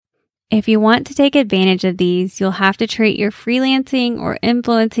If you want to take advantage of these, you'll have to treat your freelancing or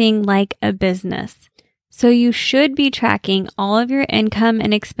influencing like a business. So you should be tracking all of your income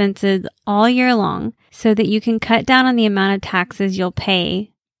and expenses all year long so that you can cut down on the amount of taxes you'll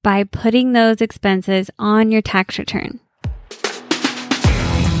pay by putting those expenses on your tax return.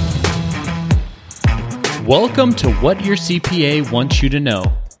 Welcome to What Your CPA Wants You to Know,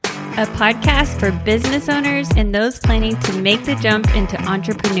 A podcast for business owners and those planning to make the jump into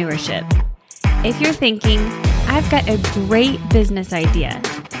entrepreneurship. If you're thinking, I've got a great business idea,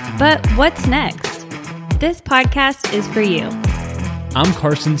 but what's next? This podcast is for you. I'm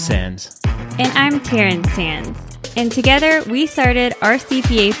Carson Sands. And I'm Taryn Sands. And together we started our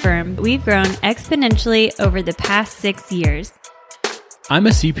CPA firm. We've grown exponentially over the past 6 years. I'm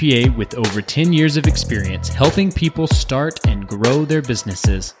a CPA with over 10 years of experience helping people start and grow their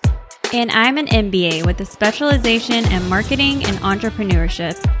businesses. And I'm an MBA with a specialization in marketing and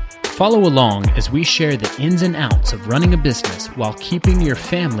entrepreneurship. Follow along as we share the ins and outs of running a business while keeping your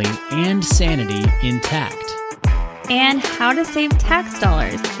family and sanity intact. And how to save tax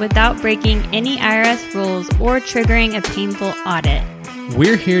dollars without breaking any IRS rules or triggering a painful audit.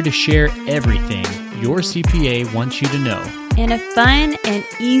 We're here to share everything your CPA wants you to know in a fun and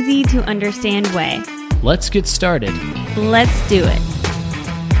easy to understand way. Let's get started. Let's do it.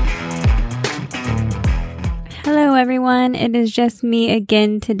 Hello, everyone. It is just me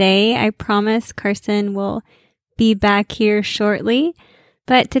again today. I promise Carson will be back here shortly.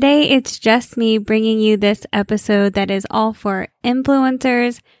 But today it's just me bringing you this episode that is all for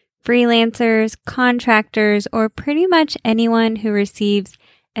influencers, freelancers, contractors, or pretty much anyone who receives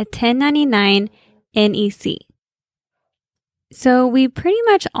a 1099 NEC. So we pretty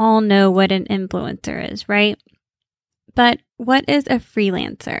much all know what an influencer is, right? But what is a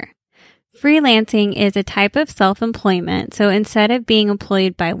freelancer? Freelancing is a type of self-employment. So instead of being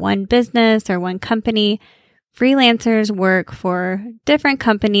employed by one business or one company, freelancers work for different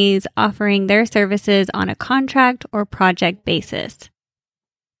companies offering their services on a contract or project basis.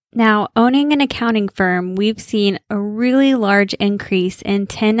 Now, owning an accounting firm, we've seen a really large increase in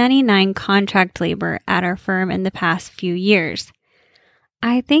 1099 contract labor at our firm in the past few years.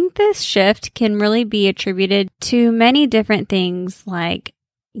 I think this shift can really be attributed to many different things like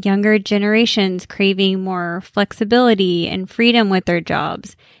younger generations craving more flexibility and freedom with their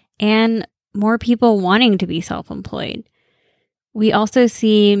jobs, and more people wanting to be self-employed. We also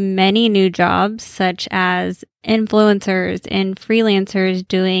see many new jobs such as influencers and freelancers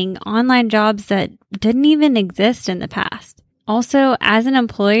doing online jobs that didn't even exist in the past. Also, as an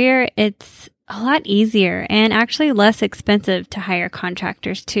employer, it's a lot easier and actually less expensive to hire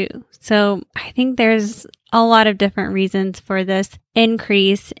contractors too. So I think there's a lot of different reasons for this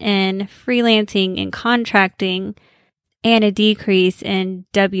increase in freelancing and contracting and a decrease in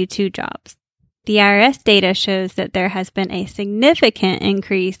W-2 jobs. The IRS data shows that there has been a significant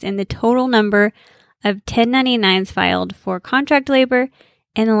increase in the total number of 1099s filed for contract labor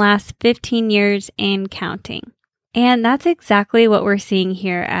in the last 15 years and counting. And that's exactly what we're seeing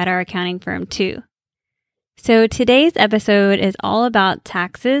here at our accounting firm too. So today's episode is all about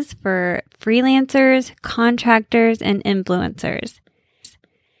taxes for freelancers, contractors, and influencers.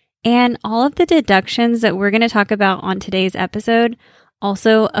 And all of the deductions that we're going to talk about on today's episode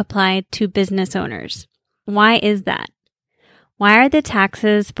also apply to business owners. Why is that? Why are the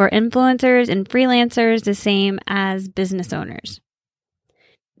taxes for influencers and freelancers the same as business owners?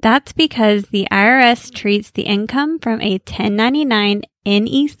 That's because the IRS treats the income from a 1099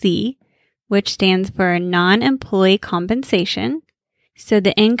 NEC, which stands for non-employee compensation. So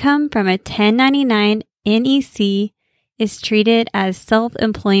the income from a 1099 NEC is treated as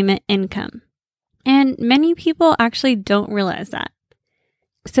self-employment income. And many people actually don't realize that.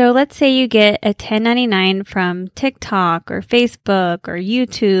 So let's say you get a 1099 from TikTok or Facebook or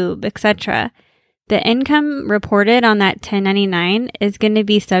YouTube, etc. The income reported on that 1099 is going to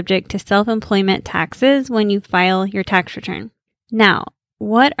be subject to self-employment taxes when you file your tax return. Now,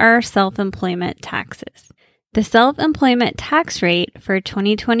 what are self-employment taxes? The self-employment tax rate for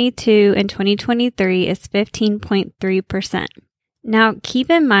 2022 and 2023 is 15.3%. Now, keep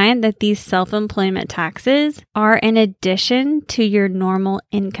in mind that these self-employment taxes are in addition to your normal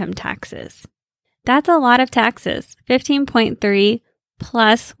income taxes. That's a lot of taxes, 15.3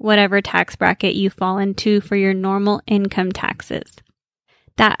 plus whatever tax bracket you fall into for your normal income taxes.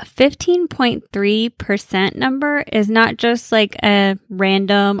 That 15.3% number is not just like a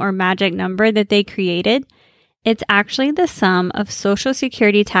random or magic number that they created. It's actually the sum of Social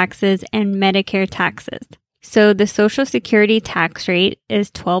Security taxes and Medicare taxes. So the Social Security tax rate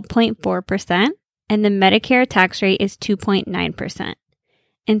is 12.4% and the Medicare tax rate is 2.9%.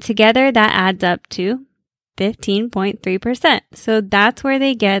 And together that adds up to 15.3%. So that's where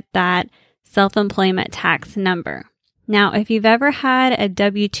they get that self-employment tax number. Now, if you've ever had a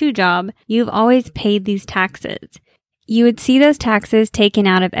W-2 job, you've always paid these taxes. You would see those taxes taken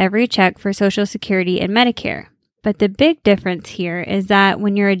out of every check for Social Security and Medicare. But the big difference here is that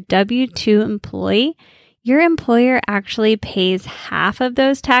when you're a W-2 employee, your employer actually pays half of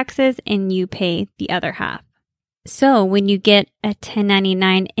those taxes and you pay the other half. So when you get a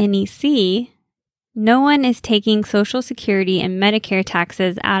 1099 NEC, no one is taking Social Security and Medicare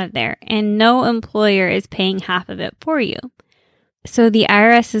taxes out of there, and no employer is paying half of it for you. So the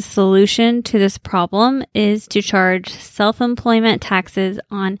IRS's solution to this problem is to charge self-employment taxes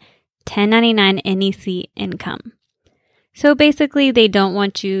on 1099 NEC income. So basically, they don't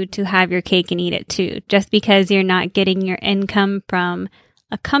want you to have your cake and eat it too. Just because you're not getting your income from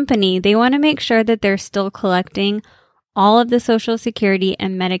a company, they want to make sure that they're still collecting all of the Social Security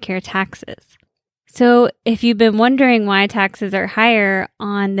and Medicare taxes. So if you've been wondering why taxes are higher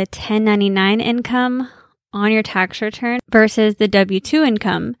on the 1099 income on your tax return versus the W-2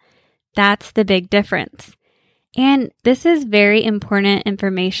 income, that's the big difference. And this is very important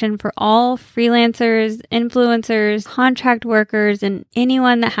information for all freelancers, influencers, contract workers, and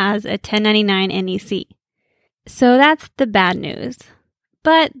anyone that has a 1099 NEC. So that's the bad news.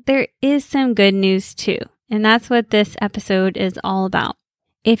 But there is some good news too, and that's what this episode is all about.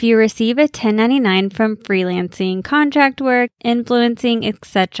 If you receive a 1099 from freelancing, contract work, influencing,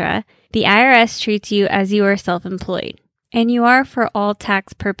 etc., the IRS treats you as you are self-employed. And you are for all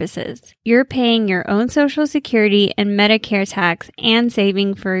tax purposes. You're paying your own Social Security and Medicare tax and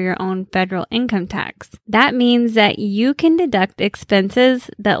saving for your own federal income tax. That means that you can deduct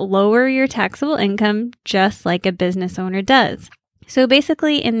expenses that lower your taxable income just like a business owner does. So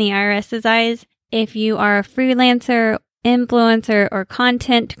basically, in the IRS's eyes, if you are a freelancer, influencer, or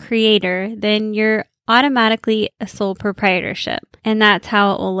content creator, then you're automatically a sole proprietorship. And that's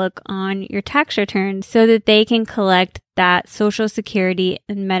how it will look on your tax return so that they can collect that Social Security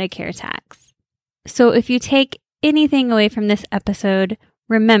and Medicare tax. So if you take anything away from this episode,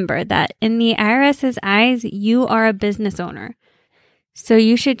 remember that in the IRS's eyes, you are a business owner. So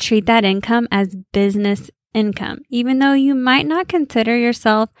you should treat that income as business income, even though you might not consider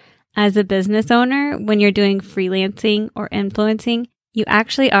yourself as a business owner when you're doing freelancing or influencing, you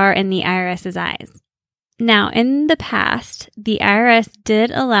actually are in the IRS's eyes. Now, in the past, the IRS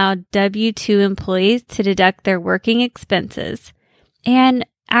did allow W-2 employees to deduct their working expenses. And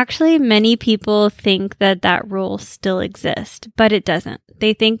actually, many people think that that rule still exists, but it doesn't.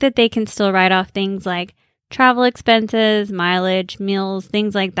 They think that they can still write off things like travel expenses, mileage, meals,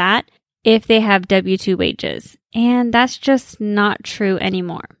 things like that, if they have W-2 wages. And that's just not true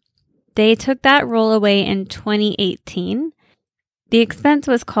anymore. They took that rule away in 2018. The expense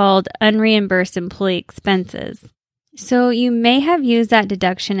was called unreimbursed employee expenses. So you may have used that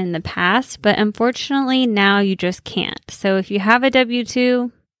deduction in the past, but unfortunately now you just can't. So if you have a W-2,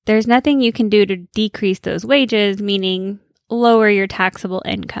 there's nothing you can do to decrease those wages, meaning lower your taxable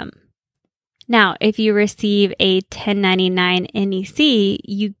income. Now, if you receive a 1099 NEC,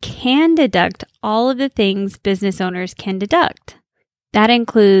 you can deduct all of the things business owners can deduct. That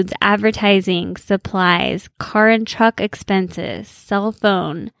includes advertising, supplies, car and truck expenses, cell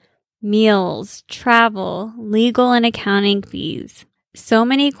phone, meals, travel, legal and accounting fees. So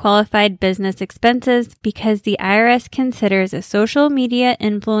many qualified business expenses because the IRS considers a social media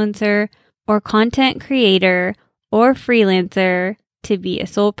influencer or content creator or freelancer to be a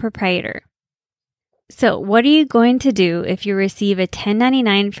sole proprietor. So what are you going to do if you receive a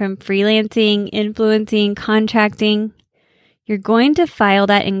 1099 from freelancing, influencing, contracting? You're going to file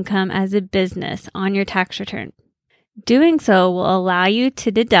that income as a business on your tax return. Doing so will allow you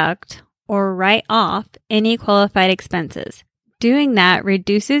to deduct or write off any qualified expenses. Doing that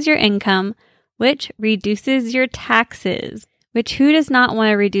reduces your income, which reduces your taxes, which who does not want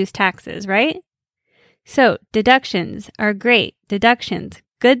to reduce taxes, right? So deductions are great. Deductions,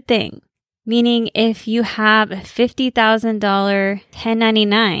 good thing. Meaning if you have a $50,000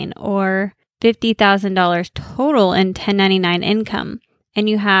 1099 or $50,000 total in 1099 income, and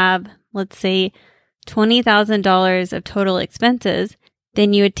you have, let's say, $20,000 of total expenses,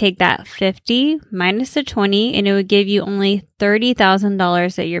 then you would take that 50 minus the 20, and it would give you only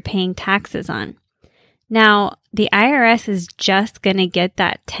 $30,000 that you're paying taxes on. Now, the IRS is just going to get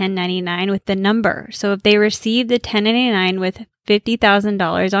that 1099 with the number. So if they receive the 1099 with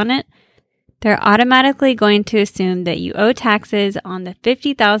 $50,000 on it, they're automatically going to assume that you owe taxes on the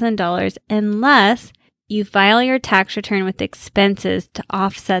 $50,000 unless you file your tax return with expenses to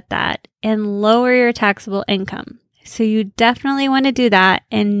offset that and lower your taxable income. So you definitely want to do that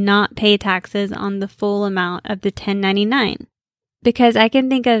and not pay taxes on the full amount of the 1099. Because I can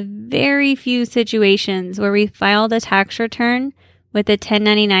think of very few situations where we filed a tax return with a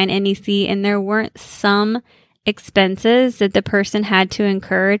 1099 NEC and there weren't some expenses that the person had to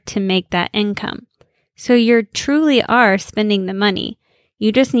incur to make that income. So you truly are spending the money.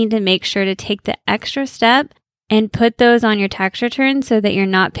 You just need to make sure to take the extra step and put those on your tax return so that you're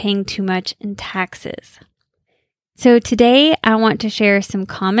not paying too much in taxes. So today I want to share some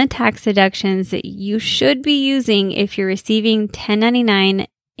common tax deductions that you should be using if you're receiving 1099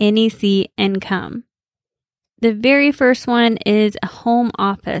 NEC income. The very first one is a home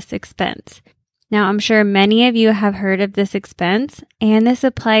office expense. Now, I'm sure many of you have heard of this expense, and this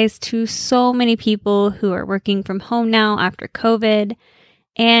applies to so many people who are working from home now after COVID,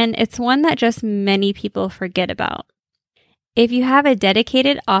 and it's one that just many people forget about. If you have a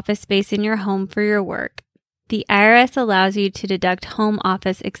dedicated office space in your home for your work, the IRS allows you to deduct home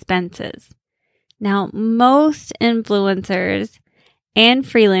office expenses. Now, most influencers and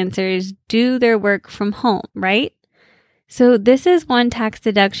freelancers do their work from home, right? So this is one tax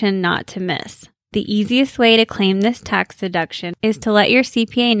deduction not to miss. The easiest way to claim this tax deduction is to let your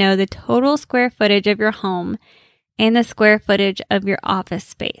CPA know the total square footage of your home and the square footage of your office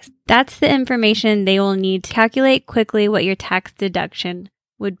space. That's the information they will need to calculate quickly what your tax deduction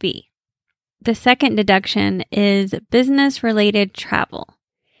would be. The second deduction is business-related travel.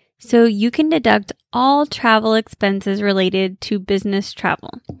 So you can deduct all travel expenses related to business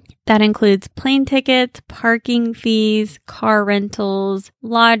travel. That includes plane tickets, parking fees, car rentals,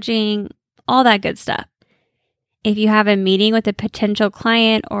 lodging, all that good stuff. If you have a meeting with a potential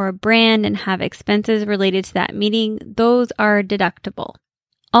client or a brand and have expenses related to that meeting, those are deductible.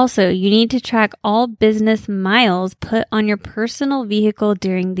 Also, you need to track all business miles put on your personal vehicle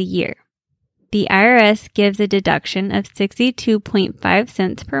during the year. The IRS gives a deduction of 62.5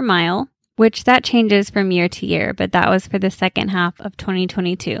 cents per mile, which that changes from year to year, but that was for the second half of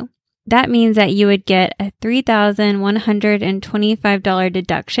 2022. That means that you would get a $3,125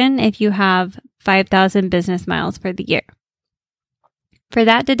 deduction if you have 5,000 business miles for the year. For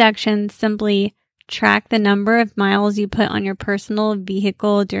that deduction, simply track the number of miles you put on your personal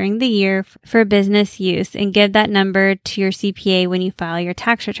vehicle during the year for business use and give that number to your CPA when you file your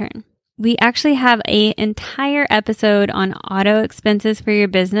tax return. We actually have an entire episode on auto expenses for your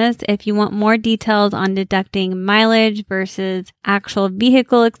business if you want more details on deducting mileage versus actual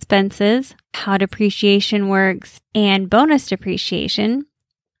vehicle expenses, how depreciation works, and bonus depreciation.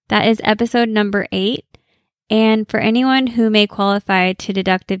 That is episode number 8. And for anyone who may qualify to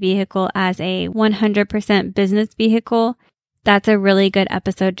deduct a vehicle as a 100% business vehicle, that's a really good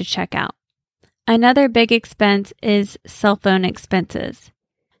episode to check out. Another big expense is cell phone expenses.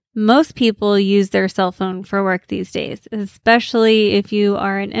 Most people use their cell phone for work these days, especially if you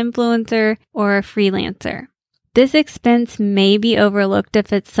are an influencer or a freelancer. This expense may be overlooked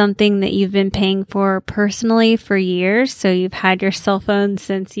if it's something that you've been paying for personally for years. So you've had your cell phone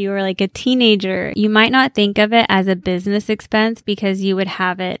since you were like a teenager. You might not think of it as a business expense because you would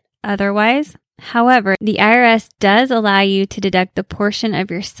have it otherwise. However, the IRS does allow you to deduct the portion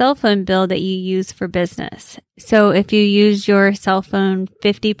of your cell phone bill that you use for business. So if you use your cell phone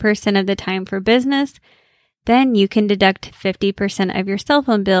 50% of the time for business, then you can deduct 50% of your cell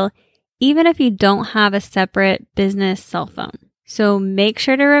phone bill, even if you don't have a separate business cell phone. So make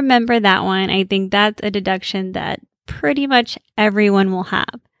sure to remember that one. I think that's a deduction that pretty much everyone will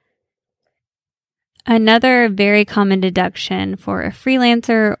have. Another very common deduction for a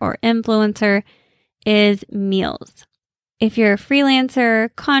freelancer or influencer is meals. If you're a freelancer,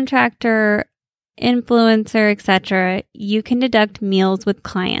 contractor, influencer, etc., you can deduct meals with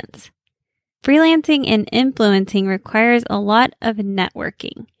clients. Freelancing and influencing requires a lot of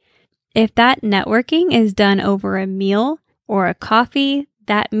networking. If that networking is done over a meal or a coffee,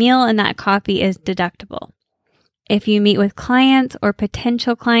 that meal and that coffee is deductible. If you meet with clients or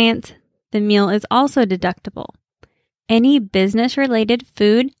potential clients, the meal is also deductible. Any business-related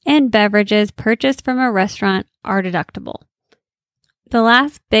food and beverages purchased from a restaurant are deductible. The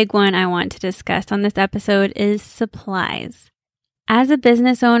last big one I want to discuss on this episode is supplies. As a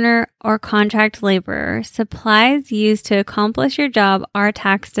business owner or contract laborer, supplies used to accomplish your job are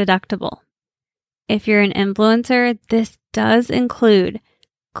tax deductible. If you're an influencer, this does include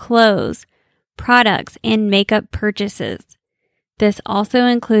clothes, products, and makeup purchases. This also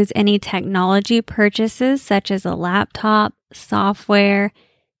includes any technology purchases such as a laptop, software,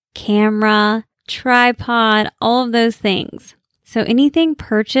 camera, tripod, all of those things. So anything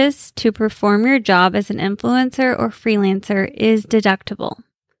purchased to perform your job as an influencer or freelancer is deductible.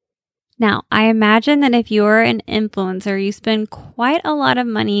 Now, I imagine that if you're an influencer, you spend quite a lot of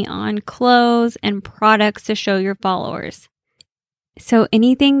money on clothes and products to show your followers. So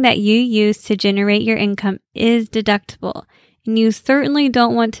anything that you use to generate your income is deductible, and you certainly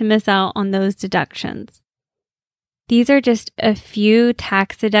don't want to miss out on those deductions. These are just a few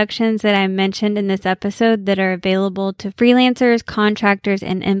tax deductions that I mentioned in this episode that are available to freelancers, contractors,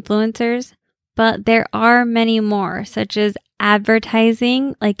 and influencers, but there are many more, such as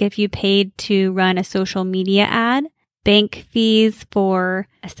advertising, like if you paid to run a social media ad, bank fees for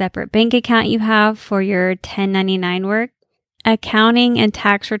a separate bank account you have for your 1099 work, accounting and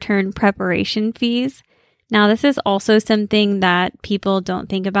tax return preparation fees. Now, this is also something that people don't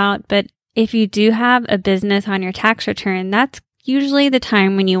think about, but if you do have a business on your tax return, that's usually the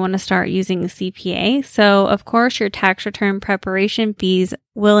time when you want to start using a CPA. So, of course, your tax return preparation fees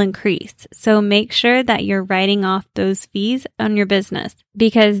will increase. So make sure that you're writing off those fees on your business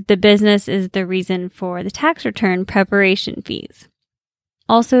because the business is the reason for the tax return preparation fees.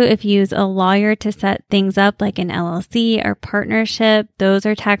 Also, if you use a lawyer to set things up like an LLC or partnership, those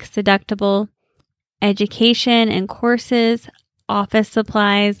are tax deductible. Education and courses, office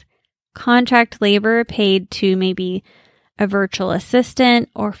supplies, contract labor paid to maybe a virtual assistant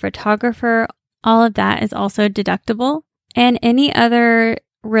or photographer, all of that is also deductible. And any other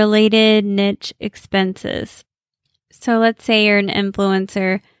related niche expenses. So let's say you're an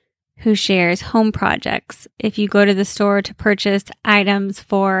influencer who shares home projects. If you go to the store to purchase items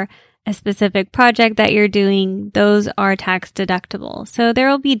for a specific project that you're doing, those are tax deductible. So there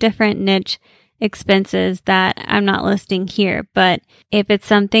will be different niche expenses that I'm not listing here, but if it's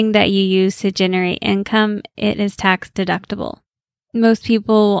something that you use to generate income, it is tax deductible. Most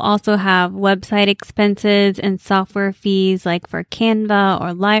people will also have website expenses and software fees like for Canva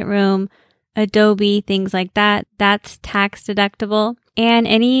or Lightroom, Adobe, things like that. That's tax deductible. And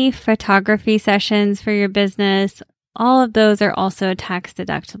any photography sessions for your business, all of those are also tax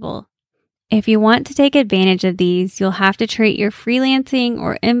deductible. If you want to take advantage of these, you'll have to treat your freelancing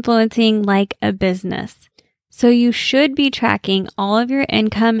or influencing like a business. So you should be tracking all of your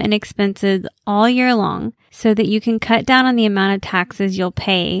income and expenses all year long so that you can cut down on the amount of taxes you'll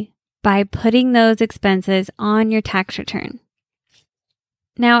pay by putting those expenses on your tax return.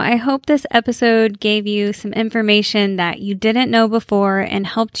 Now, I hope this episode gave you some information that you didn't know before and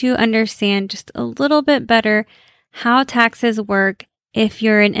helped you understand just a little bit better how taxes work if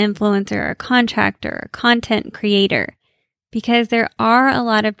you're an influencer or contractor or content creator, because there are a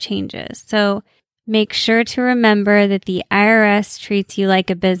lot of changes. So make sure to remember that the IRS treats you like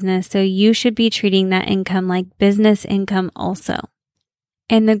a business, so you should be treating that income like business income also.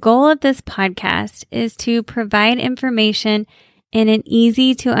 And the goal of this podcast is to provide information in an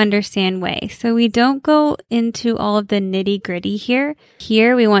easy to understand way. So we don't go into all of the nitty gritty here.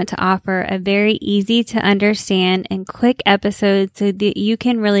 Here we want to offer a very easy to understand and quick episode so that you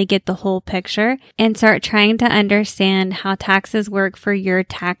can really get the whole picture and start trying to understand how taxes work for your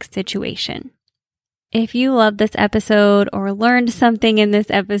tax situation. If you love this episode or learned something in this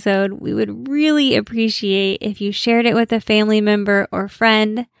episode, we would really appreciate if you shared it with a family member or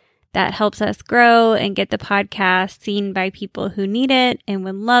friend. That helps us grow and get the podcast seen by people who need it and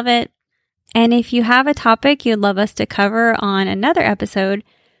would love it. And if you have a topic you'd love us to cover on another episode,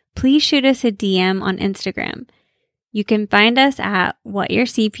 please shoot us a DM on Instagram. You can find us at What Your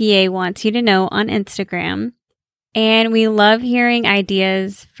CPA Wants You to Know on Instagram. And we love hearing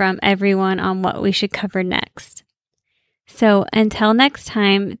ideas from everyone on what we should cover next. So until next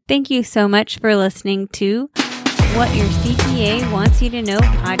time, thank you so much for listening to What Your CPA Wants You to Know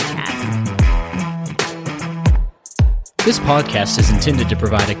podcast. This podcast is intended to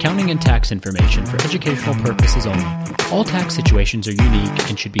provide accounting and tax information for educational purposes only. All tax situations are unique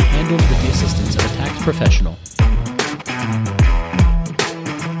and should be handled with the assistance of a tax professional.